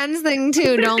it's Jen's thing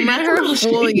too. Don't let her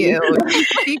fool you. She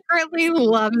secretly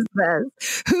loves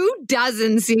this. Who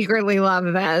doesn't secretly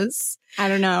love this? I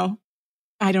don't know.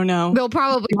 They'll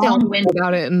probably tell me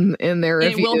about it in their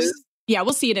reviews.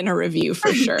 We'll see it in a review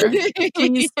for sure.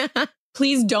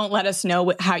 Please don't let us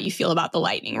know how you feel about the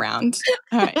lightning round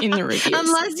in the reviews.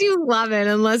 Unless you love it,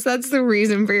 unless that's the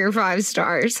reason for your 5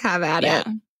 stars. Have at it.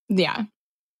 Yeah.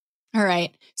 All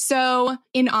right. So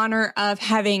in honor of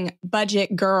having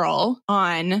Budget Girl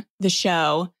on the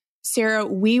show, Sarah,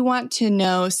 we want to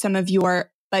know some of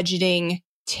your budgeting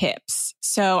tips.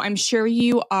 So I'm sure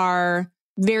you are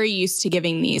very used to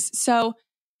giving these. So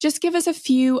just give us a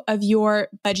few of your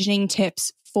budgeting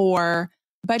tips for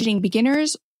budgeting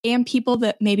beginners and people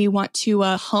that maybe want to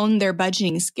hone their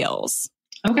budgeting skills.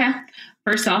 Okay.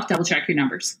 First off, double check your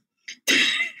numbers.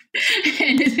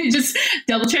 And just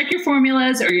double check your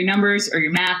formulas or your numbers or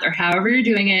your math or however you're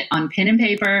doing it on pen and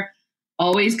paper.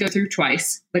 Always go through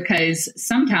twice, because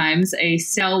sometimes a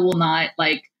cell will not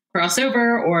cross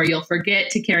over, or you'll forget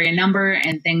to carry a number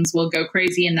and things will go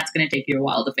crazy, and that's going to take you a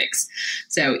while to fix.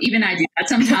 So even I do that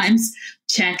sometimes.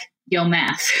 Check your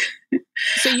math.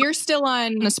 So you're still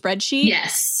on a spreadsheet?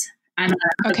 Yes. I'm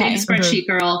a big spreadsheet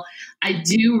girl. I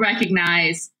do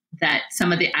recognize that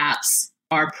some of the apps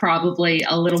are probably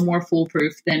a little more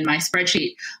foolproof than my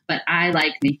spreadsheet, but I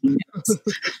like making notes.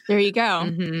 There you go.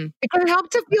 Mm-hmm. It can help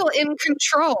to feel in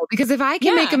control, because if I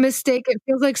can make a mistake, it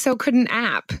feels like so could an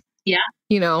app. Yeah.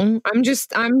 I'm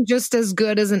just as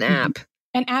good as an app.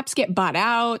 And apps get bought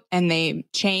out and they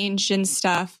change and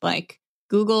stuff. Like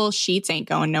Google Sheets ain't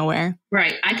going nowhere.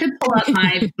 Right. I could pull up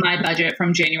my budget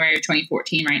from January of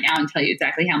 2014 right now and tell you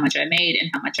exactly how much I made and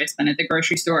how much I spent at the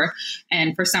grocery store.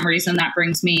 And for some reason, that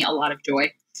brings me a lot of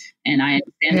joy. And I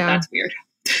understand that that's weird.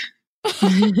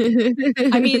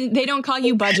 I mean, they don't call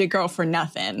you budget girl for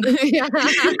nothing.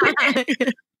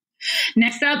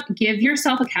 Next up, give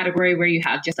yourself a category where you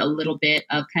have just a little bit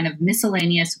of kind of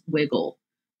miscellaneous wiggle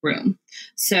room.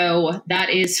 So that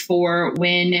is for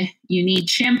when you need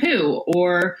shampoo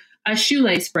or a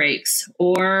shoelace breaks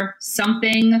or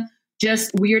something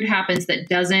just weird happens that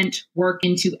doesn't work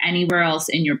into anywhere else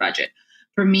in your budget.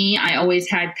 For me, I always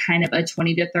had kind of a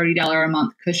 $20 to $30 a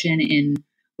month cushion in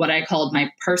what I called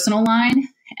my personal line.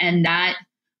 And that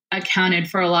accounted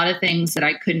for a lot of things that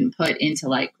I couldn't put into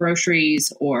like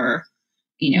groceries or,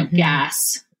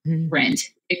 gas,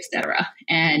 rent, etc.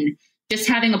 And just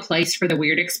having a place for the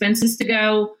weird expenses to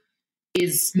go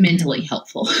is mentally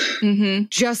helpful.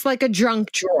 Just like a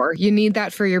junk drawer. You need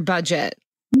that for your budget.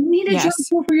 You need a junk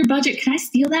drawer for your budget. Can I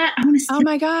steal that? I want to steal Oh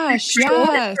my gosh.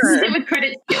 Yes. with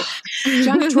credit steal.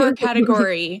 Junk drawer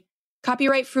category.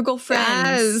 Copyright Frugal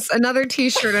Friends. Yes. Another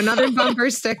t-shirt, another bumper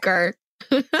sticker.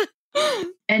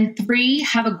 And 3,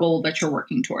 have a goal that you're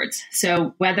working towards.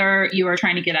 So whether you are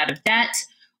trying to get out of debt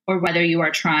or whether you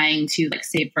are trying to like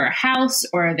save for a house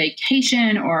or a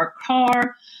vacation or a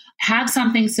car, have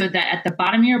something so that at the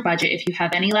bottom of your budget, if you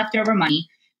have any leftover money,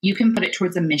 you can put it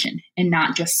towards a mission and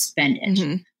not just spend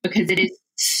it because it is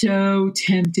so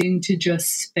tempting to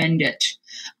just spend it.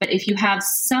 But if you have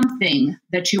something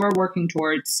that you are working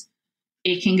towards,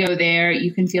 it can go there.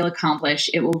 You can feel accomplished.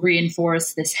 It will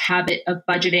reinforce this habit of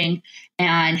budgeting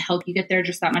and help you get there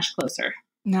just that much closer.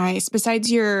 Nice.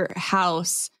 Besides your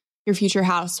house, your future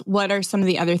house, what are some of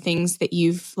the other things that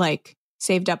you've like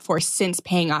saved up for since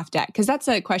paying off debt? Because that's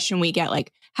a question we get,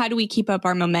 like, how do we keep up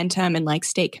our momentum and like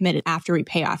stay committed after we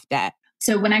pay off debt?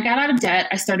 So when I got out of debt,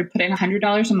 I started putting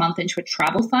 $100 a month into a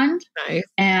travel fund. Nice.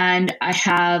 And I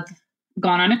have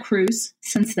gone on a cruise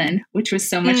since then, which was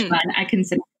so much fun. I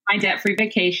consider my debt-free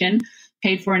vacation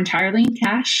paid for entirely in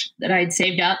cash that I had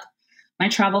saved up. My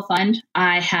travel fund,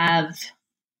 I have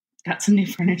got some new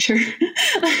furniture.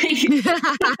 You need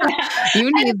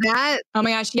that. Oh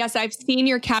my gosh. Yes. I've seen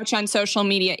your couch on social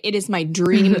media. It is my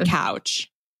dream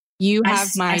couch. You have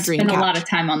my dream couch. I spend a lot of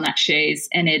time on that chaise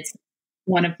and it's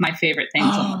one of my favorite things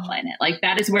on the planet. Like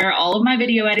that is where all of my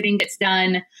video editing gets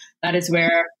done. That is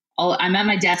where I'm at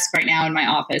my desk right now in my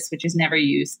office, which is never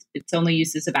used. It's only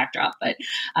used as a backdrop, but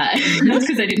that's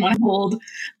because I didn't want to hold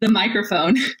the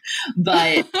microphone.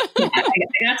 But yeah, I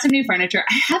got some new furniture.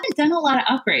 I haven't done a lot of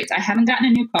upgrades. I haven't gotten a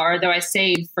new car, though I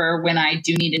saved for when I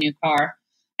do need a new car.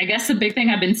 I guess the big thing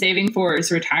I've been saving for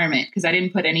is retirement because I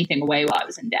didn't put anything away while I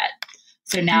was in debt.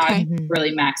 So now I'm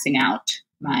really maxing out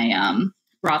my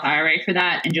Roth IRA for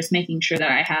that and just making sure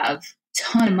that I have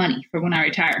ton of money for when I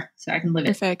retire so I can live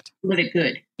it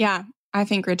good. Yeah. I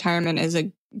think retirement is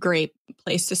a great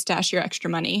place to stash your extra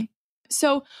money.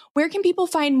 So where can people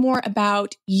find more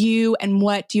about you and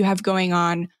what do you have going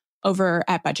on over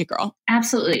at Budget Girl?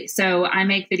 Absolutely. So I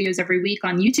make videos every week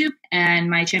on YouTube and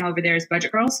my channel over there is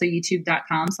Budget Girl. So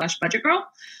youtube.com/Budget Girl.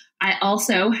 I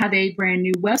also have a brand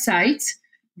new website,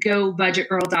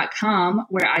 GoBudgetGirl.com,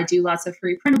 where I do lots of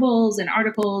free printables and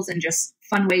articles and just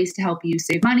fun ways to help you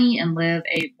save money and live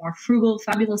a more frugal,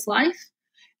 fabulous life.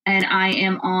 And I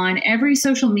am on every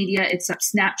social media except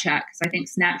Snapchat because I think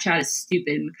Snapchat is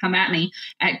stupid. And come at me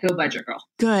at GoBudgetGirl.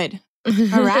 Good.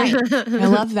 All right. I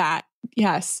love that.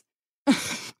 Yes.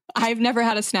 I've never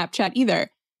had a Snapchat either.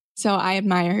 So I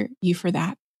admire you for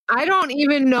that. I don't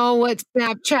even know what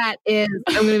Snapchat is.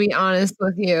 I'm going to be honest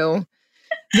with you.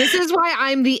 This is why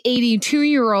I'm the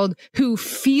 82-year-old who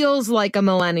feels like a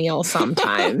millennial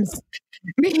sometimes.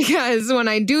 Because when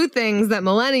I do things that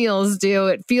millennials do,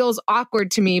 it feels awkward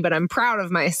to me, but I'm proud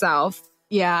of myself.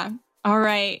 Yeah. All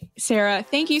right, Sarah,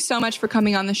 thank you so much for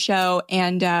coming on the show,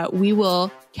 and we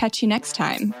will catch you next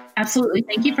time. Absolutely.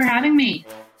 Thank you for having me.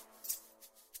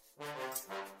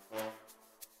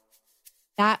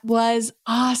 That was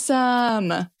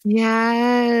awesome.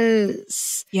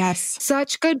 Yes. Yes.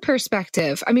 Such good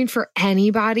perspective. I mean, for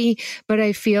anybody, but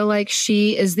I feel like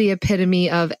she is the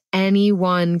epitome of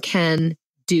anyone can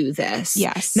do this.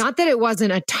 Yes. Not that it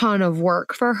wasn't a ton of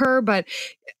work for her, but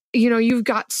you know, you've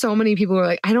got so many people who are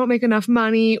like, I don't make enough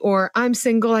money, or I'm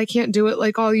single, I can't do it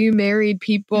like all you married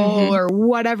people, or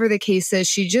whatever the case is.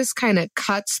 She just kind of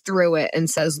cuts through it and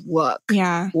says, look,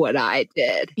 what I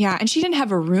did. Yeah. And she didn't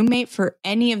have a roommate for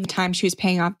any of the time she was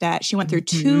paying off debt. She went through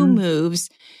 2 moves.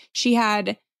 She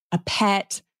had a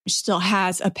pet. She still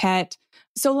has a pet.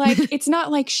 So like, it's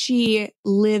not like she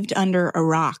lived under a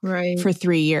rock for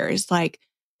 3 years. Like,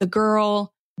 the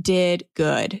girl did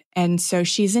good. And so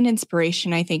she's an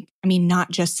inspiration, I think. I mean,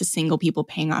 not just to single people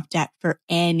paying off debt, for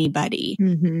anybody.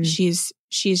 Mm-hmm. She's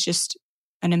just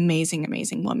an amazing,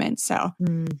 amazing woman. So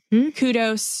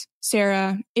kudos,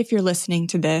 Sarah. If you're listening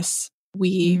to this,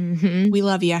 we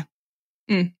love you.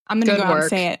 I'm going to go out and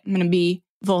say it. I'm going to be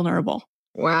vulnerable.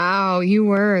 Wow, you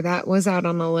were. That was out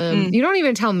on a limb. You don't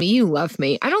even tell me you love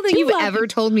me. I don't think you've ever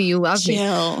told me you love me.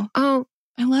 Oh,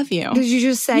 I love you. Did you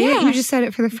just say it? You just said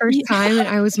it for the first time and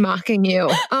I was mocking you.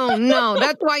 Oh, no,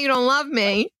 that's why you don't love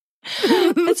me.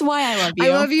 That's why I love you. I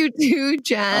love you too,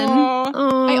 Jen.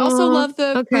 Oh. I also love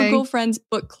the Frugal Friends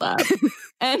book club.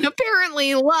 And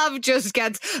apparently love just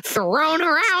gets thrown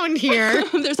around here.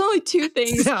 There's only two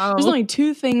things. There's only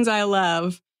two things I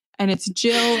love, and it's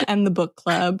Jill and the book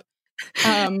club.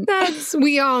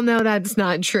 We all know that's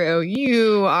not true.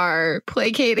 You are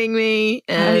placating me,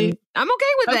 and I'm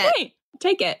okay with it.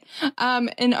 Take it.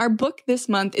 And our book this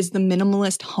month is The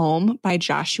Minimalist Home by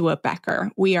Joshua Becker.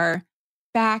 We are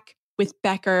back with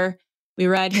Becker. We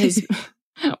read his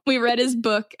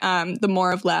book, The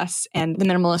More of Less, and The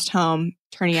Minimalist Home,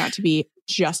 turning out to be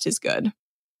just as good.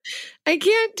 I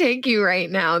can't take you right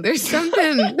now. There's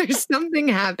something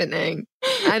happening.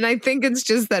 And I think it's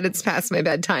just that it's past my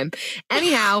bedtime.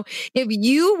 Anyhow, if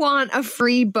you want a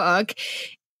free book,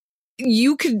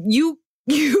 you could do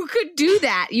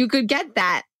that. You could get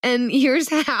that. And here's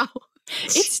how.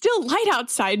 It's still light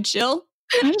outside, Jill.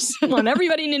 I just want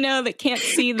everybody to know that can't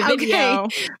see the video.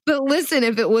 Okay. But listen,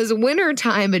 if it was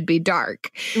wintertime, it'd be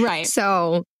dark. Right.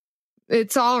 So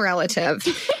it's all relative.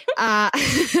 I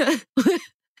don't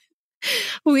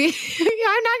know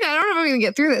if I'm going to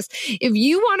get through this. If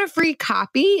you want a free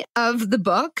copy of the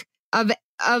book, of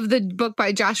the book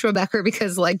by Joshua Becker,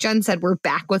 because like Jen said, we're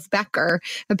back with Becker,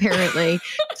 apparently.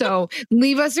 So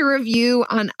leave us a review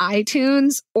on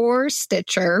iTunes or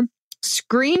Stitcher.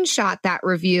 Screenshot that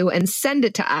review and send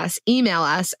it to us. Email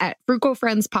us at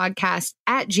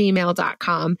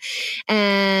frugalfriendspodcast@gmail.com.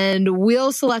 And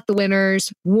we'll select the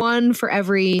winners. One for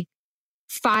every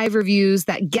 5 reviews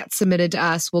that get submitted to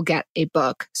us will get a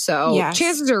book. So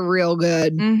chances are real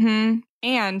good. Mm-hmm.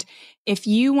 And if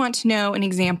you want to know an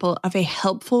example of a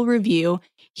helpful review,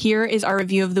 here is our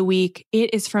review of the week.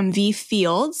 It is from V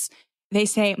Fields. They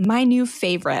say, my new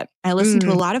favorite. I listen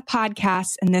to a lot of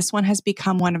podcasts, and this one has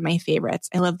become one of my favorites.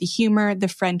 I love the humor, the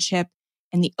friendship,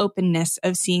 and the openness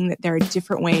of seeing that there are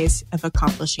different ways of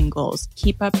accomplishing goals.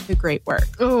 Keep up the great work.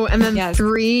 Oh, and then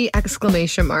 3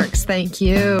 exclamation marks. Thank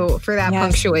you for that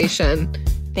punctuation.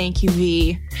 Thank you,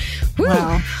 V.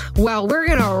 Wow. Well, we're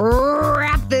going to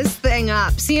wrap this thing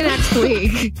up. See you next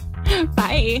week.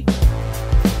 Bye.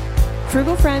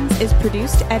 Frugal Friends is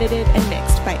produced, edited, and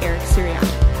mixed by Eric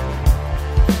Sirianni.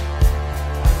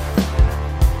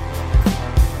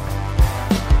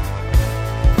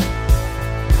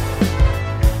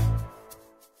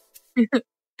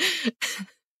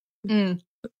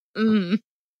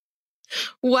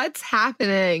 What's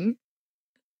happening?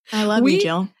 I love you,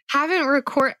 Jill. Haven't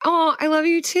recorded. Oh, I love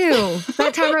you too.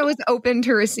 That time I was open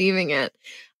to receiving it.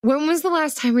 When was the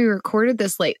last time we recorded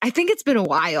this late? I think it's been a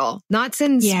while. Not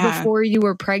since before you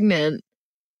were pregnant.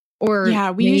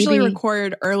 Or we usually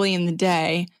record early in the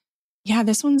day. Yeah,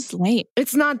 this one's late.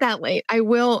 It's not that late. I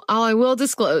will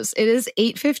disclose. It is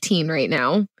 8:15 right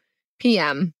now,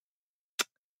 p.m.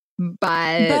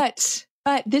 But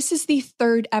this is the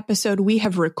 3rd episode we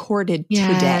have recorded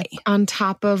today. On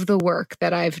top of the work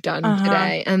that I've done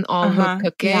today and all the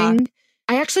cooking. Yeah.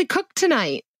 I actually cooked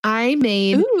tonight. I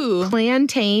made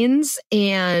plantains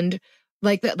and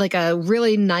like a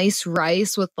really nice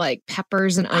rice with like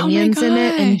peppers and onions in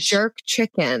it and jerk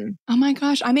chicken. Oh my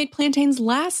gosh. I made plantains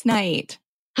last night.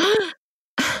 I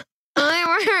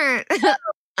weren't.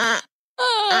 I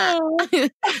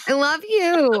love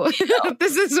you.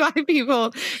 This is why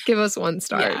people give us 1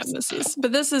 star. Yeah,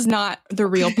 this is not the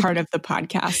real part of the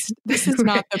podcast. This is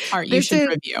not the part you should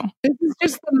review. This is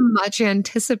just the much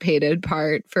anticipated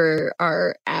part for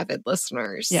our avid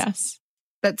listeners. Yes.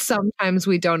 That sometimes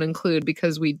we don't include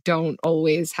because we don't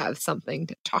always have something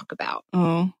to talk about.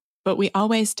 Oh, but we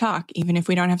always talk, even if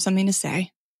we don't have something to say.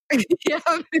 And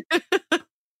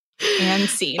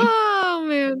scene. Oh,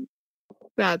 man.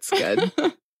 That's good.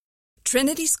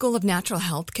 Trinity School of Natural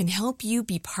Health can help you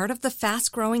be part of the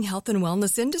fast-growing health and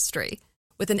wellness industry.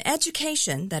 With an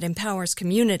education that empowers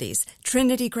communities,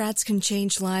 Trinity grads can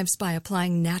change lives by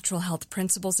applying natural health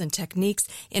principles and techniques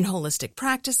in holistic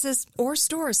practices or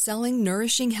stores selling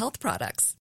nourishing health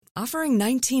products. Offering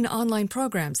 19 online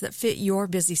programs that fit your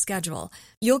busy schedule,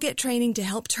 you'll get training to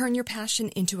help turn your passion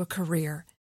into a career.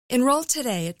 Enroll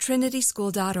today at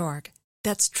trinityschool.org.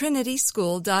 That's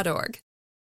trinityschool.org.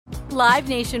 Live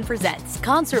Nation presents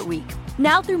Concert Week.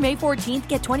 Now through May 14th,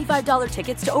 get $25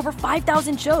 tickets to over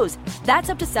 5,000 shows. That's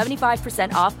up to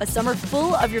 75% off a summer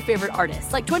full of your favorite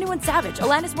artists like 21 Savage,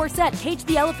 Alanis Morissette, Cage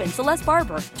the Elephant, Celeste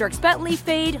Barber, Dierks Bentley,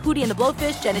 Fade, Hootie and the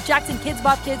Blowfish, Janet Jackson, Kidz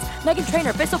Bop Kids, Meghan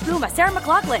Trainor, Peso Pluma, Sarah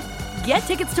McLachlan. Get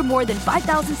tickets to more than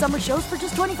 5,000 summer shows for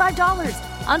just $25.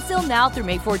 Until now through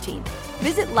May 14th.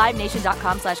 Visit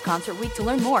LiveNation.com/Concert Week to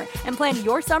learn more and plan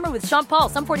your summer with Sean Paul,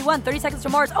 Sum 41, 30 Seconds to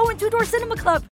Mars, and Two Door Cinema Club.